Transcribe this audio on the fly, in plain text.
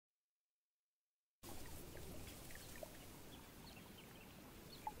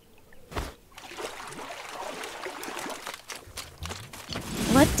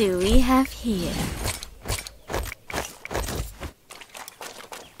do we have here?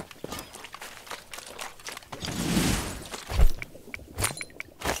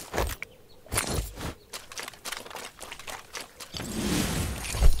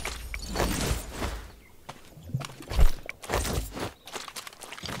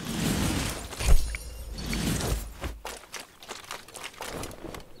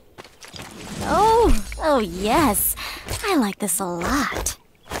 Oh yes, I like this a lot.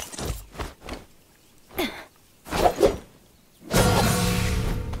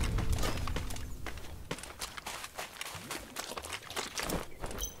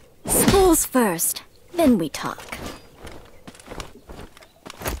 Schools first, then we talk.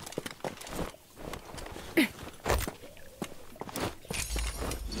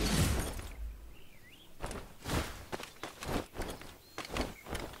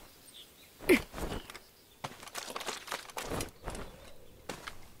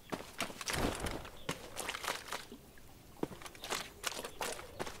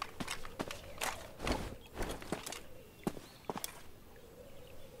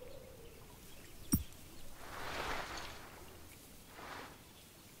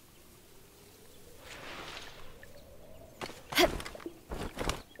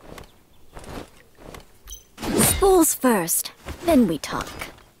 Schools first, then we talk.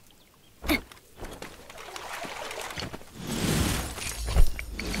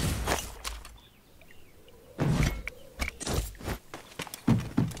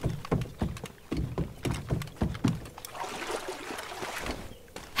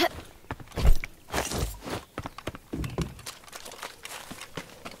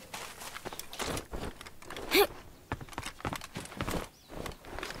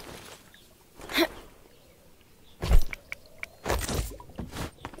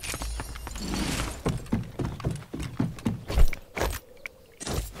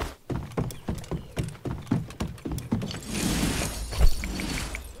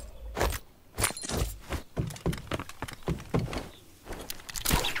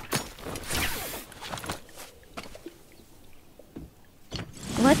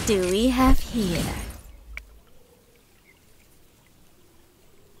 What do we have here?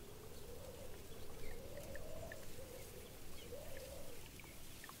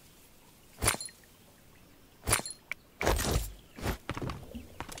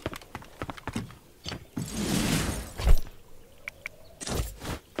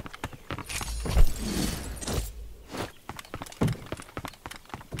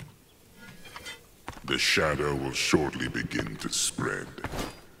 The shadow will shortly begin to spread.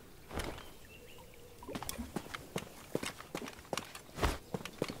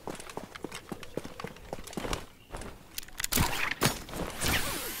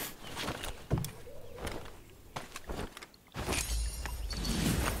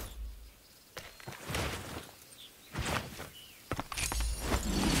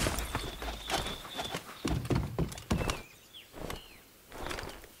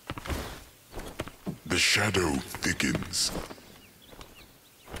 The shadow thickens.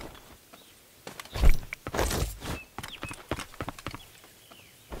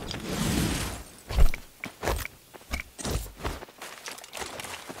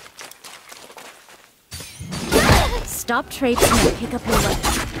 Stop traipsing and pick up your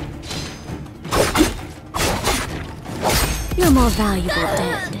weapon. You're more valuable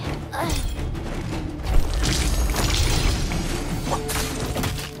dead.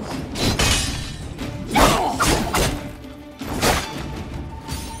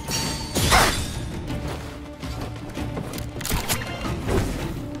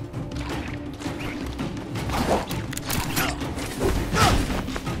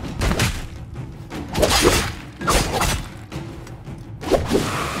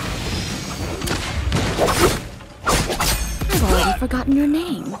 I've already forgotten your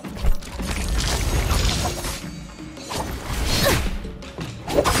name.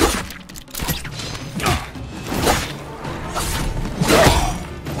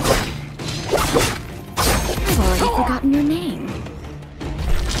 I've already forgotten your name.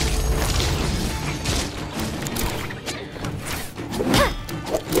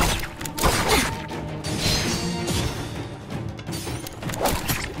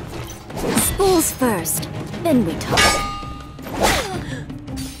 Schools first, then we talk.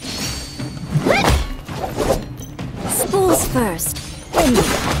 Schools first, then we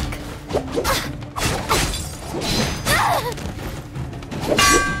talk.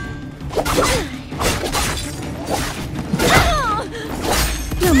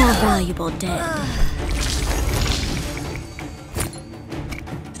 You're more valuable dead.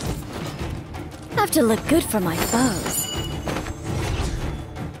 Have to look good for my foes.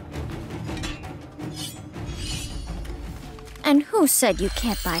 And who said you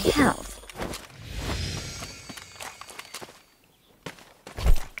can't buy health?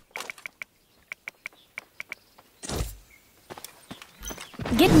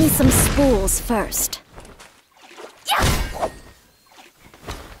 Get me some spools first.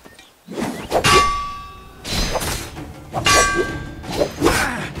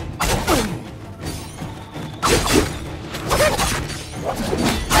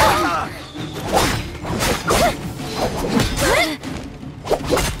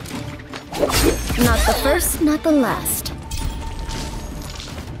 Not the first, not the last.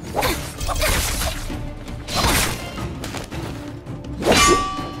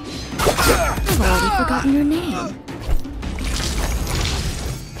 I've already forgotten your name.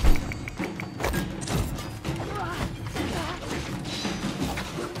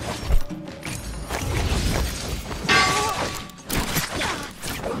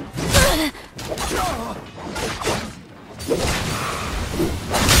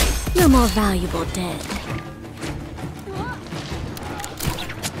 You're more valuable dead.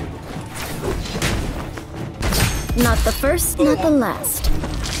 Not the first, not the last.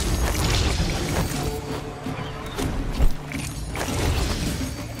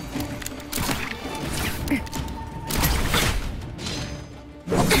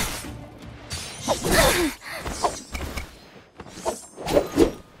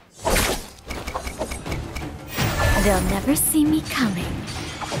 They'll never see me coming.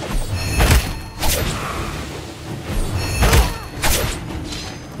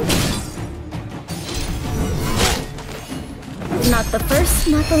 Not the first,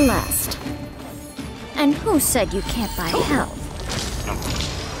 not the last. And who said you can't buy health?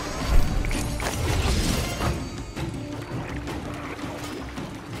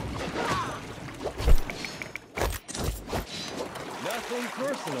 Nothing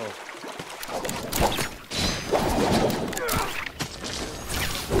personal.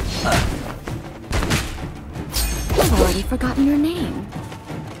 I've already forgotten your name.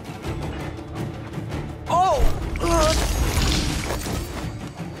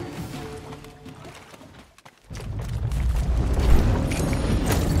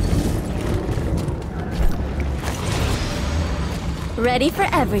 Ready for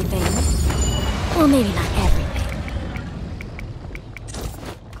everything. Well, maybe not everything.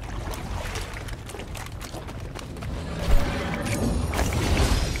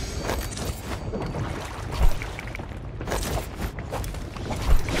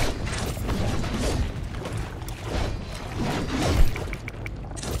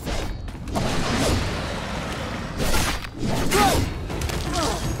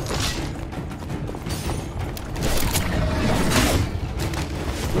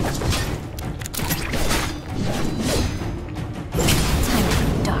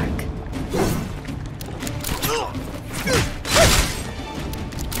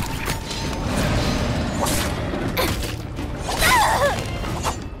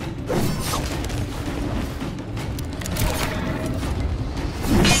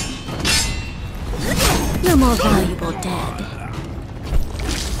 You're more valuable dead.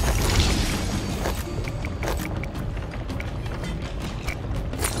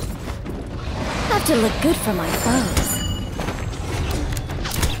 Have to look good for my foes.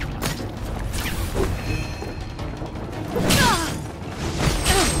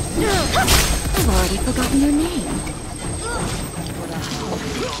 I've already forgotten your name.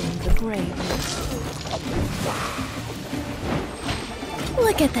 In the grave.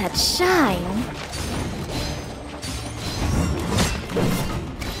 Look at that shine.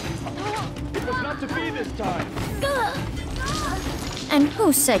 It was not to be this time. And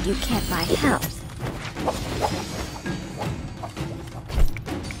who said you can't buy health?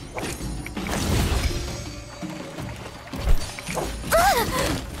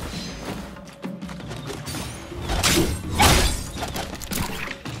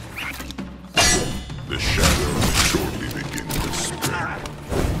 The shadow will shortly begin to spread.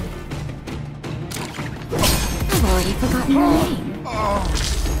 I've already forgotten your name.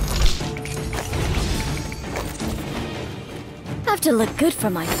 Have to look good for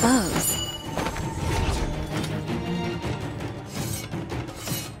my foes.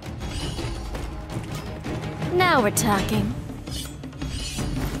 Now we're talking.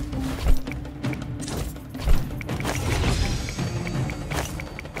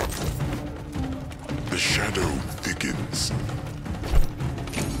 The shadow thickens.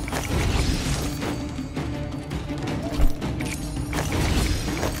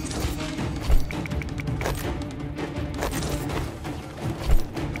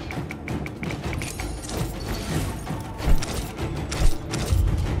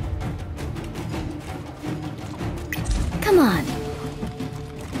 Come on.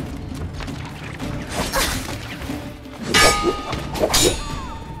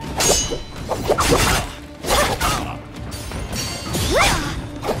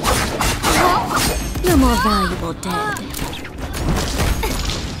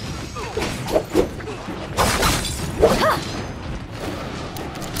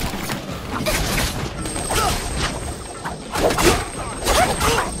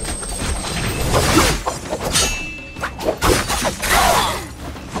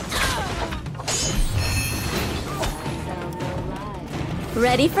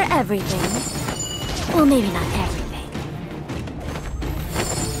 Ready for everything. Well, maybe not everything.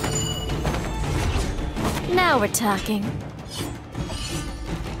 Now we're talking.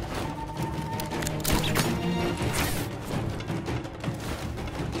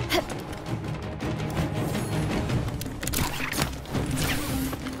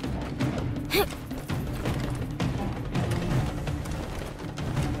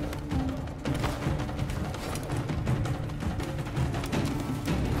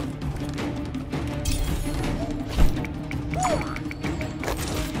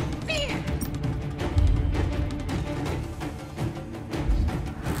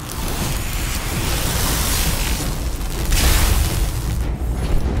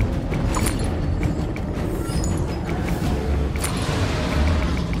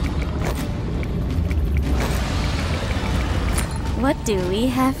 What do we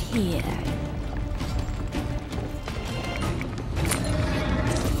have here?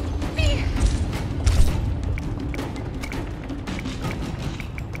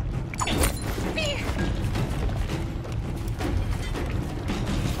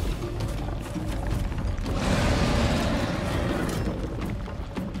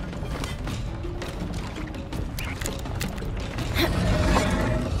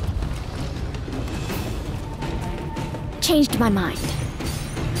 Changed my mind.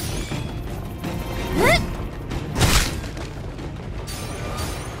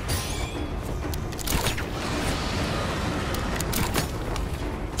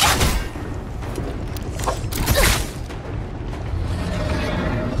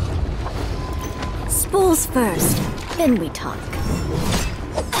 Spools first, then we talk.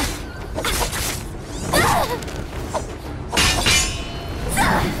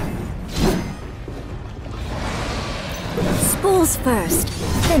 Spools first,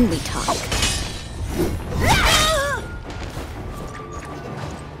 then we talk.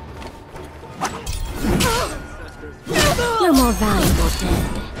 You're more valuable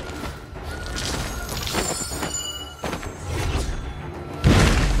dead.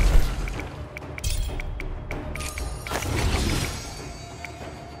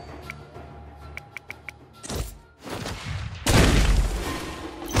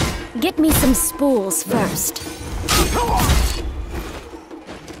 Get me some spools first.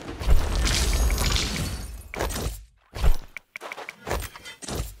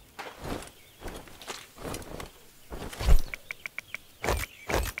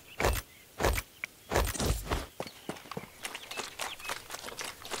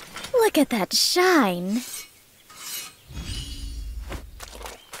 Look at that shine.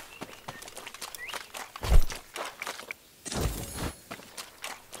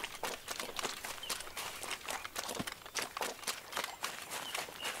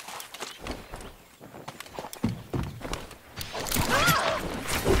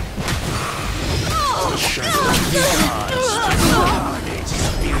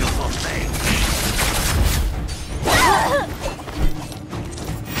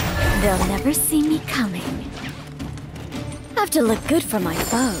 They'll never see me coming. Have to look good for my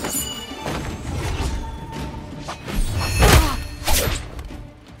foes.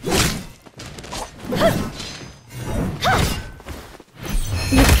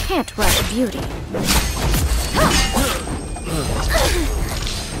 You can't rush beauty.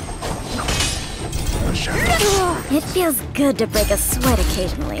 It feels good to break a sweat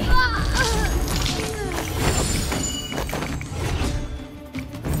occasionally.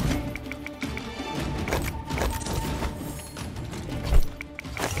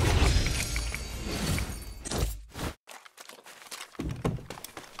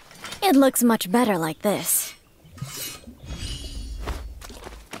 It looks much better like this.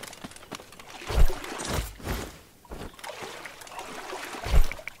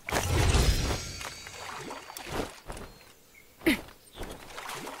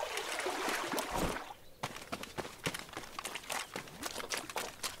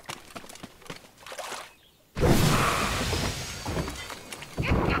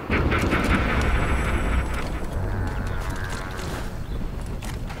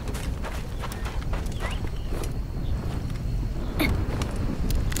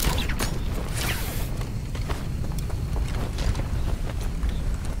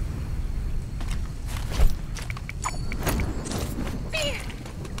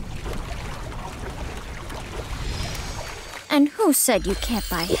 And who said you can't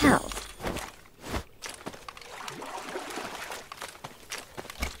buy health?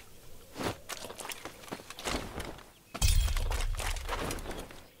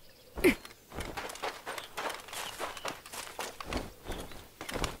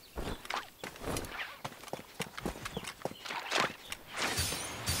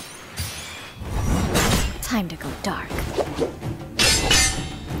 time to go dark.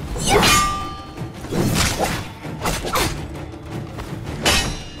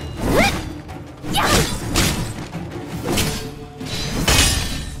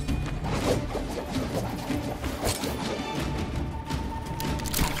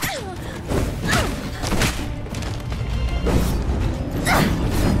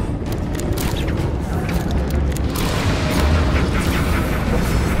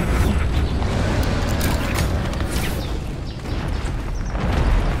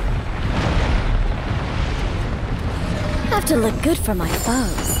 Have to look good for my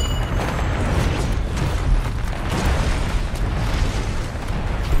foes.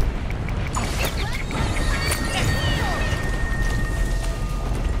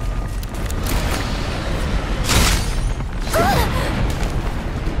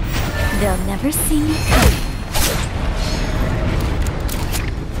 They'll never see me coming.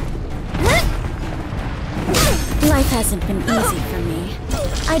 Life hasn't been easy for me.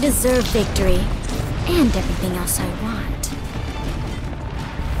 I deserve victory and everything else I want.